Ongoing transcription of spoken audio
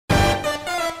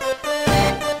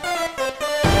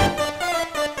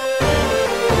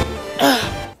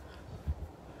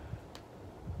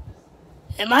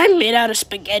Am I made out of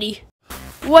spaghetti?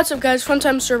 What's up guys,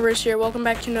 Funtime Cerberus here. Welcome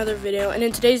back to another video, and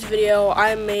in today's video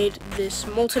I made this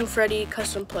Molten Freddy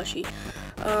custom plushie.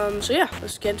 So yeah,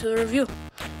 let's get into the review.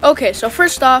 Okay, so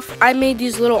first off, I made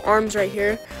these little arms right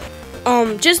here.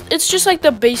 It's just like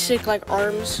the basic like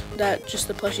arms that just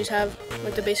the plushies have,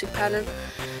 like the basic pattern.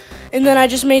 And then I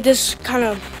just made this kind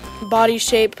of body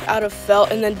shape out of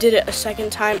felt, and then did it a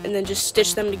second time, and then just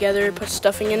stitched them together, put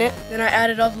stuffing in it. Then I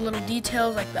added all the little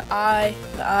details like the eye,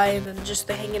 and then just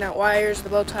the hanging out wires, the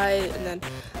bow tie, and then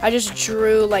I just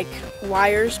drew like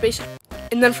wires basically.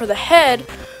 And then for the head,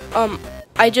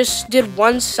 I just did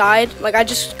one side, like I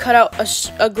just cut out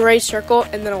a gray circle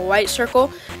and then a white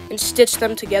circle and stitched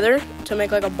them together to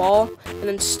make like a ball, and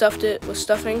then stuffed it with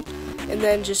stuffing, and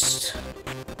then just,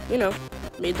 you know,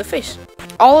 made the face.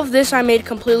 All of this I made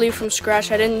completely from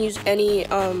scratch. I didn't use any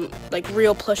like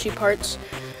real plushie parts.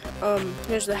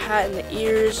 Here's the hat and the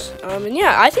ears. And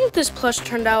yeah, I think this plush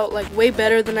turned out like way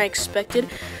better than I expected.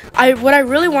 What I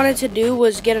really wanted to do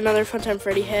was get another Funtime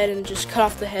Freddy head and just cut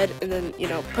off the head and then, you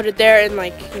know, put it there and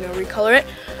like, you know, recolor it.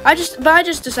 I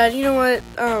just decided, you know what,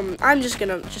 I'm just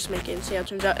gonna make it and see how it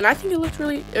turns out. And I think it looked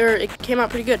it came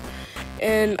out pretty good.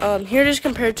 And here it is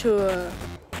compared to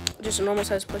just a normal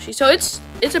size plushie. So it's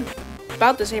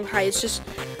about the same height. It's just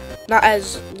not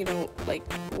as, you know, like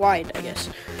wide, I guess.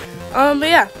 But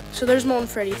yeah, so there's Molten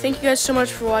Freddy. Thank you guys so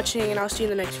much for watching, and I'll see you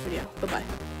in the next video. Bye bye.